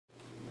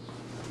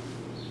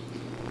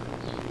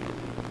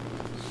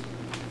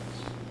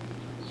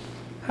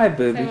Hi,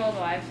 booby. Say world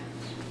wide.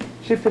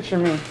 She picture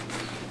me.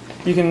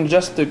 You can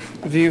adjust the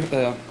view.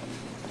 I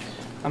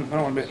don't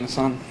want to be in the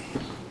sun.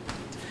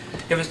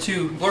 If it's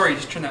too blurry,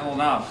 just turn that little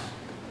knob.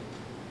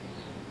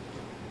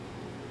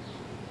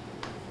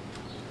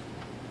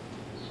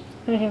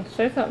 You can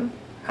say something.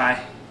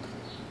 Hi.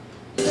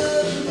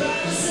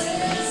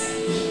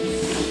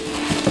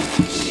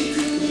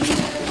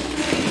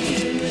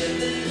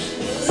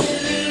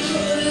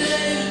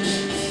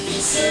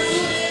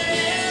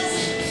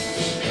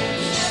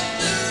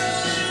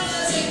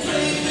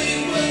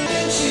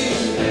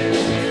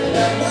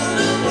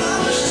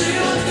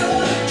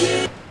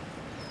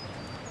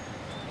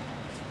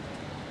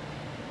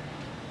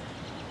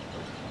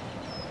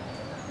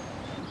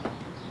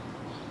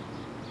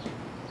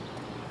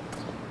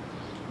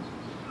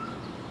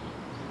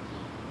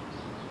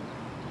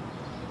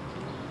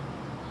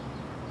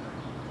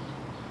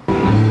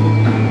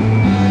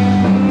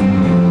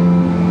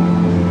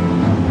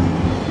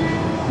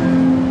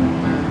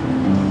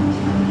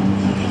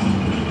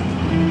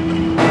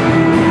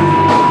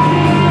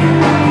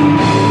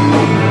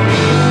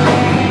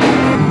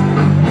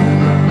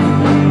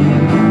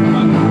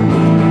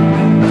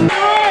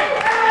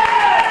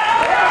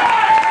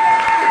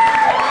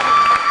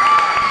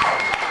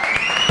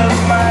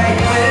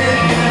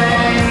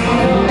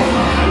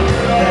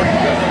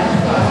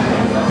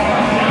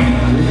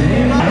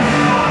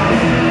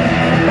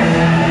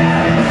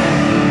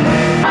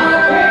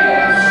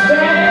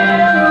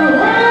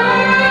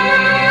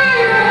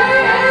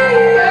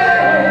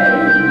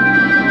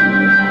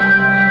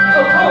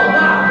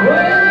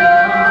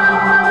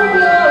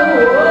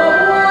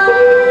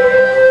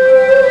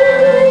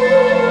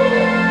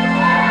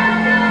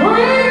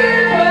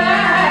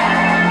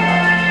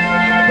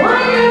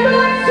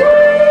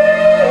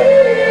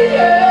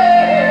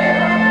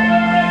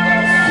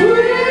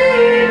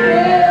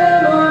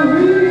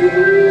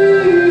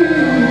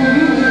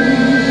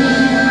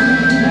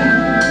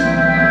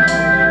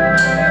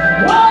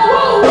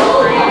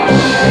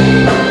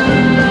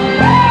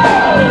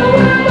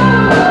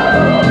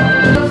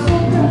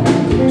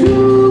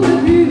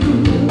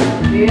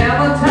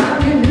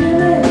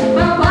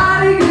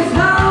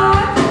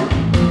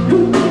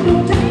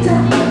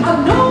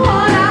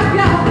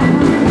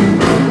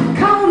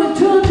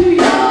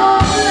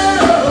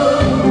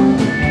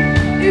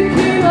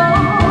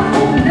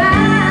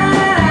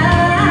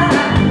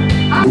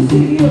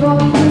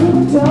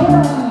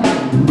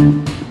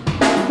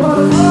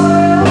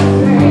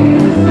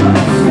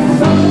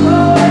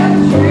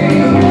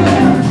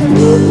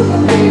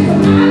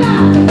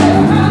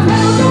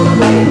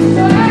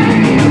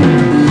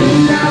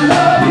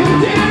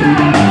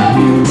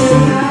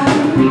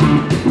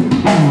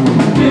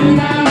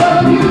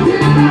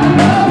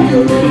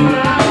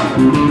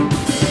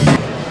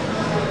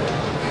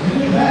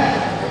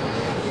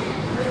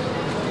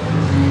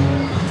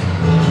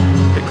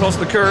 Get close to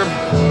the curb.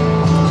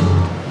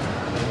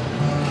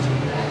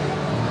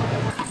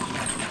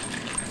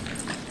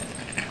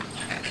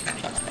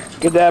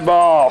 Get that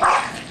ball.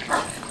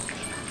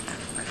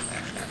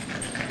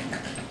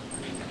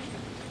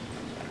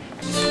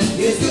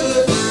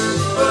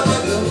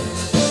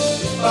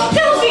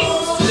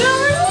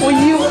 Will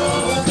you?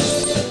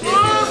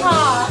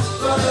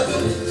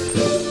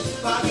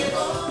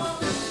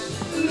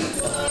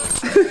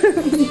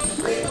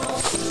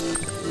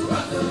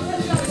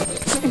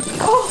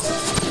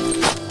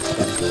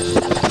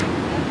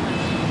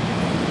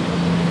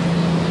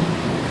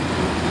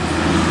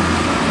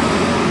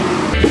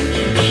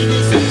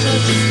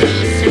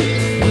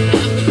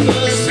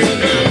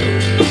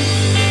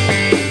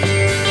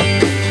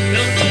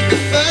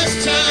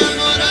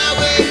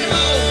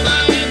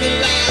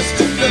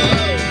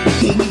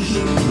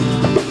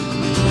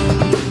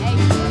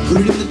 Put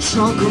it in the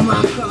trunk of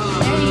my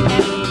car.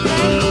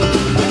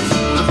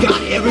 I've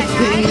got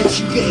everything that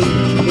you gave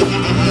me,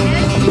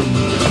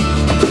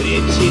 but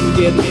it didn't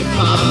get me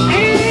far.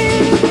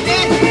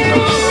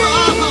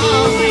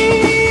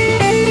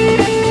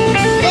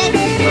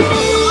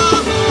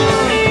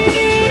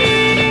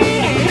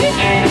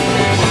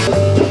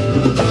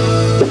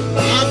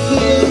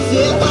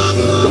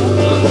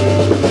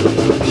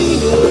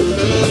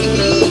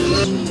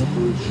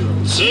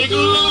 Take a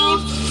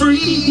load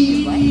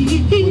free.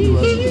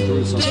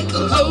 Take a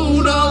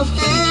load of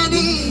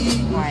Annie.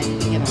 Why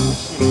did you give him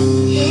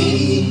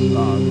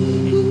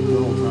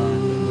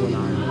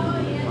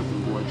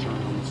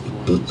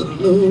Put the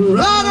load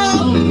right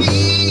on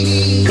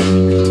me.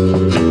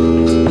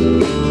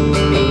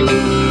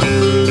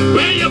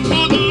 When you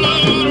put the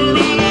load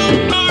right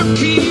on our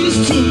keys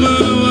to my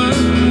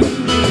wife.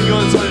 You go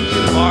inside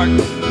the park.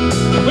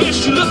 Well,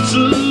 she looks a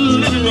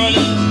little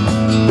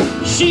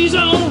rough. She's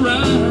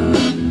alright.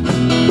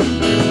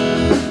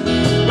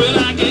 Well,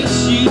 I guess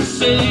you'd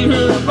say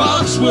her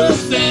rock's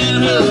worse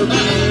than her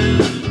mind.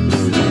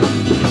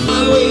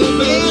 My way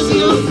bears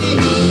your name.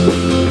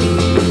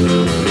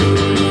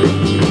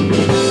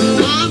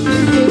 I'm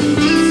moving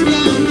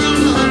eastbound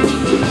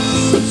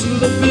to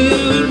the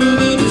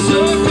building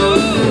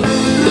circle.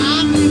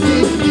 I'm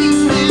moving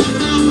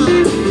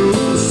eastbound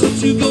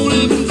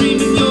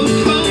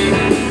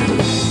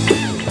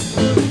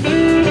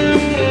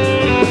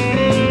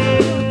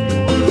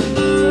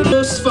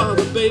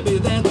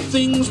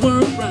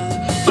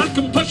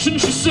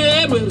introduction, she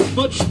said, well, it's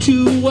much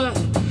too wide.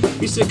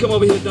 He said, come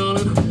over here,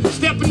 darling,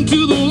 step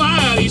into the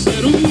light. He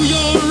said, ooh,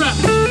 you're right.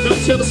 Now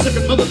tell the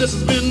second mother this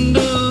has been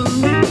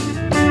done.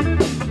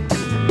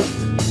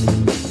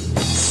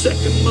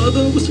 Second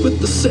mother was with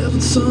the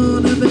seventh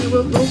son, and they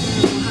were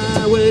both on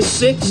Highway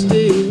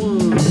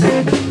 61.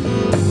 Father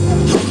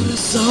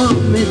saw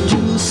me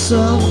do so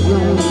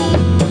wrong.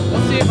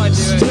 We'll see if I do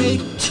it.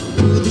 Straight to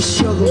the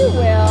shovel. You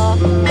will. I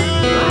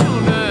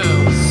don't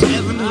know.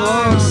 7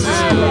 horses.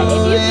 If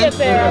you get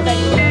there, I'll bet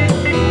you will.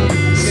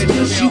 It's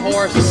gonna be a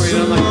horror story.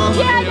 I'm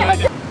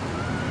like,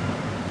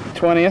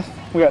 20th.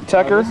 We got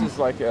Tucker. This is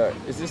like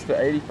is this the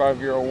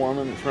 85-year-old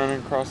woman that's running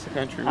across the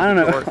country? I don't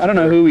know. I don't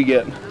know who we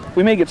get.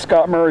 We may get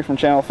Scott Murray from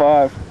Channel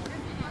 5.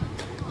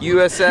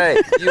 USA,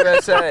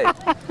 USA.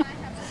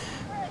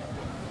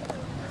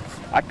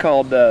 I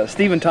called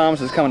Stephen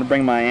Thomas is coming to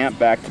bring my aunt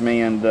back to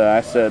me, and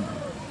I said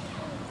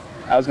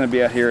I was going to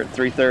be out here at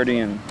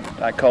 3:30, and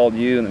I called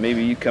you, and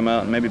maybe you come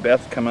out, and maybe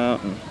Beth come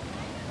out, and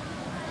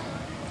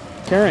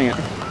carrying it.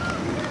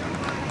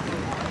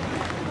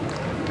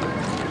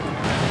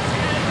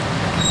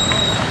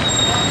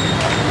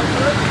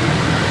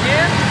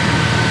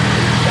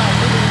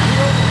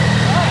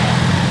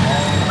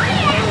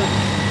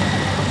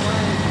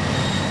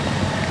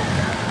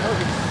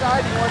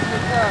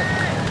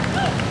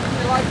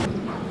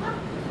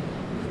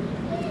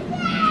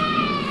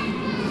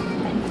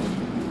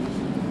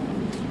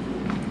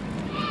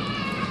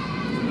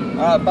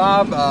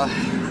 Bob,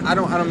 I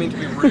don't mean to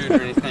be rude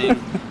or anything,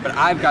 but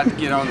I've got to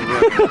get on the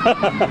road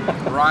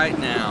right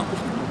now.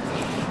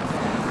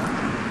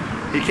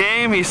 He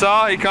came, he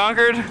saw, he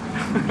conquered.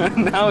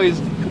 Now he's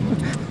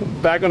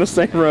back on the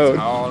same road.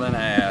 Hauling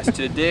ass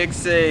to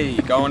Dixie,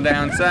 going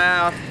down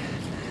south.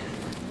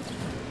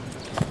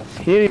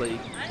 I hear you.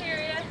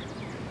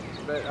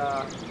 But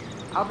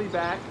I'll be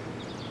back.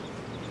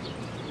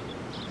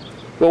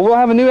 Well, we'll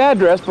have a new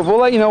address, but we'll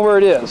let you know where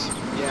it is.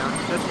 Yeah,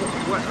 that's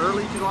what,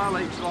 early July,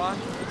 late July?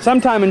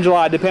 Sometime in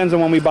July, depends on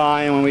when we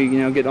buy and when we,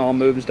 get all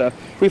moved and stuff.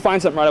 If we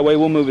find something right away,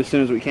 we'll move as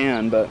soon as we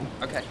can, but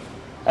Okay.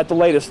 at the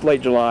latest,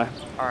 late July.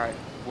 All right.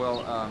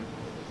 Well,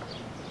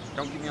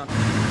 don't get me on.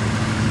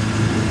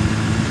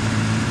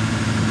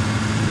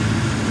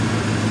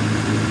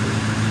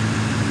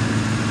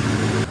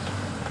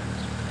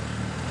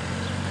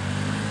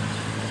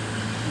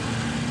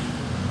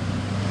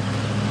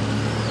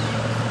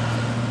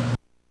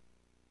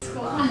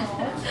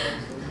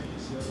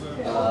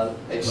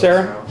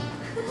 Sarah?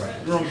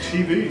 You're on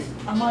TV.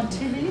 I'm on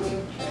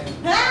TV.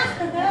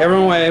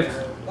 Everyone wave.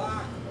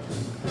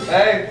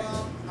 Hey,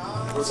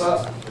 what's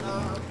up?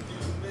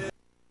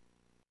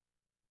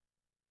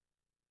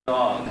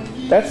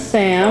 That's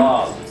Sam.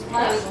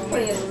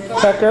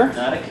 Tucker.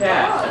 Not a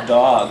cat, a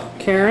dog.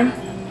 Karen.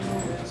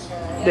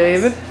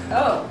 David.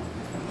 Oh.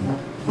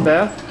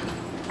 Beth.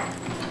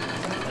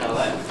 Now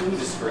that food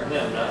is for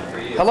him, not for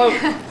you. Hello.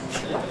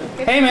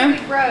 Hey,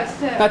 man. Gross,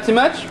 too. Not too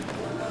much?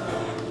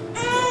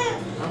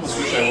 I almost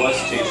wish I was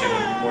teaching.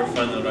 More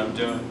fun than what I'm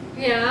doing.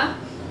 Yeah.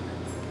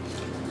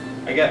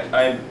 I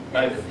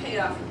Paid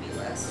off would be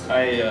less.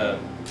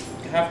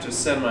 have to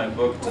send my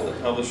book to the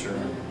publisher.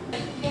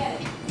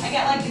 I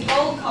got like the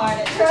gold card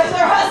at Toys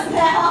R Us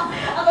now.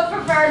 I'm a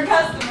preferred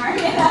customer, and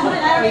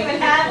I don't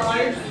even have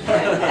kids.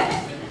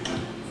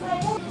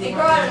 They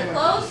grow out of the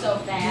clothes so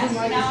fast, I was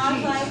like,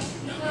 oh.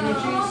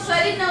 So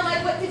I didn't know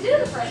like what to do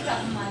the first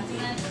couple months, and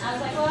then I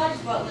was like, well, I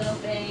just bought little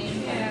things.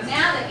 Yeah.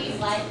 Now that he's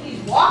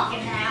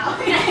walking now.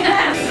 The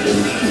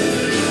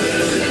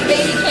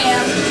baby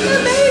cam. The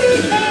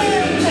baby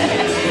cam.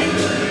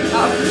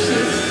 Oh,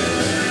 jeez.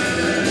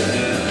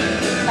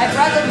 My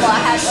brother-in-law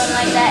had one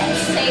like that, and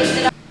he saved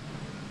it up.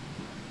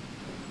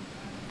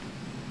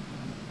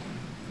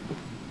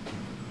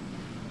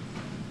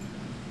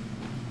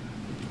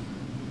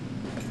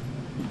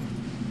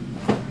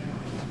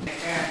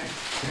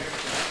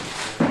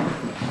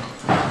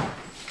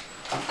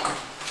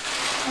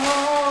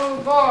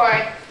 Oh, boy.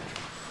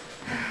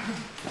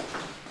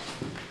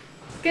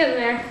 Get in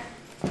there.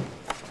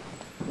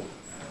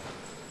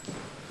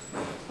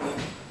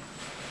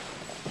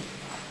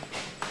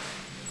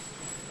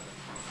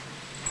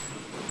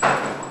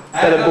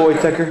 That a boy,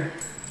 Tucker.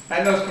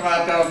 I just come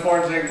out down the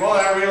porch and think, boy,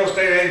 that real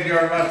estate agent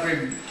here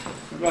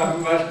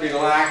must be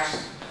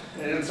lax.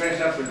 They didn't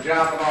finish up the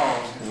job at all.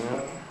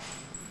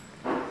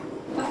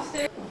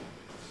 Upstairs.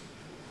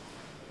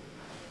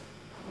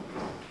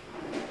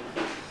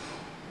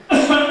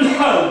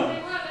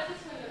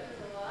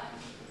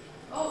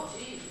 Oh,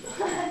 jeez.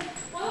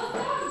 Well,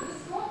 no, this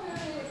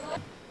strawberry is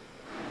like...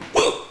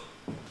 What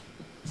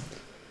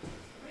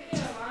are you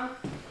doing, Mom?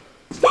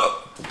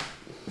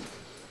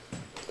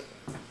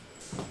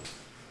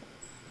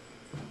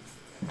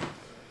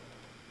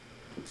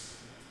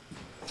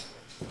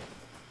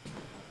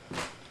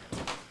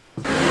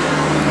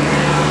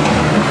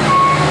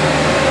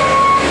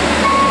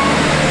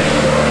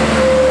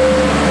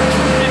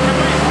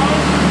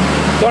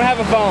 Don't have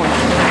a phone.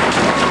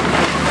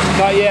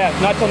 Not yet.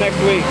 Not till next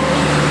week.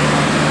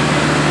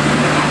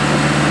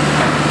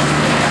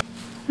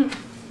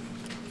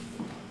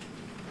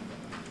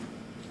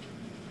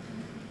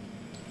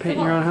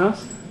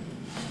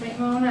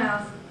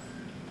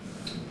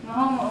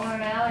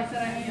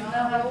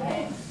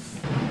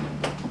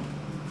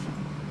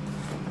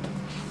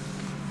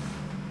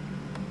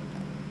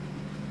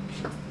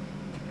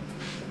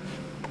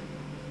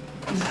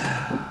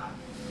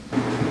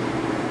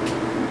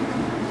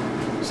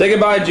 Say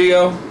goodbye,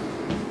 Gio.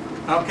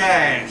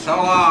 Okay, so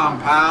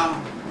long,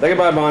 pal. Say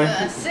goodbye,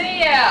 Bonnie. See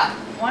ya.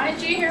 Why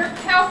didn't you hear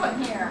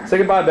helping here? Say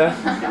goodbye,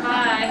 Beth.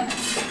 Bye.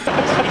 He's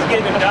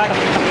getting them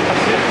documents.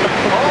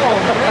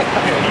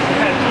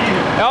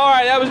 All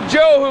right, that was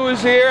Joe who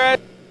was here.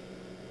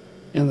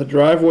 And the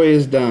driveway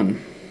is done.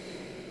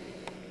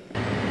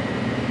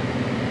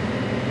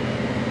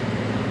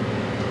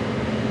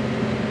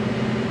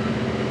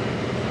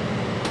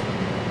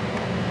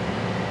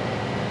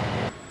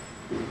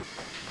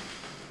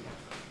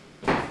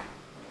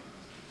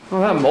 Oh,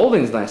 that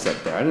molding's nice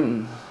up there. I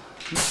didn't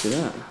see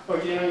that. Oh,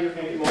 you know you're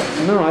gonna get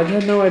more? No, I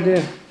had no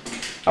idea.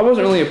 I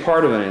wasn't really a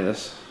part of any of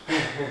this.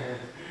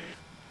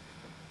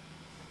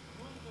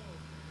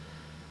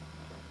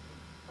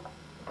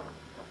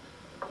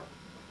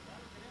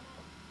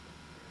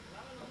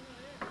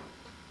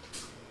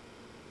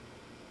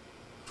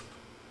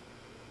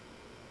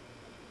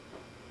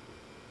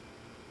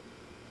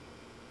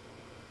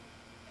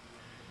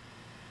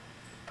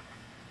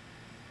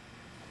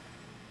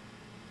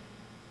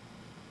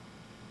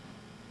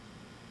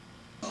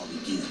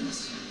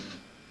 Begins.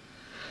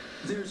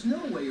 There's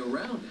no way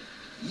around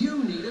it.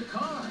 You need a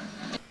car.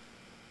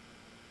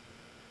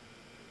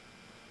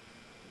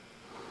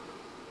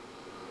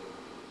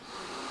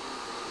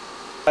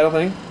 Title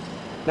thing.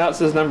 Now it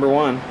says number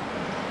 1.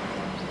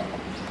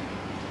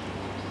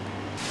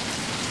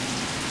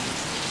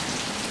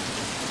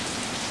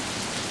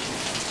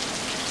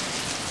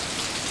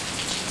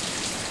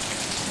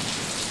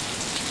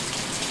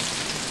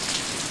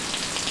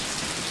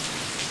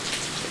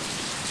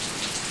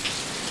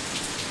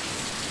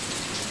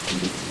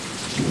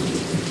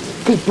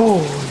 Good boy.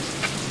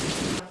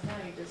 Now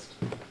you just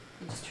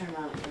turn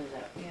around and close it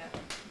up.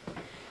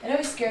 Yeah, It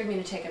always scared me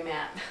to take a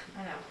mat.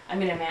 I know. I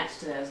mean a match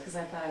to those because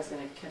I thought I was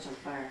going to catch on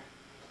fire.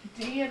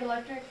 Do you have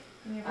electric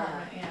in the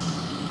apartment?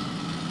 Yeah.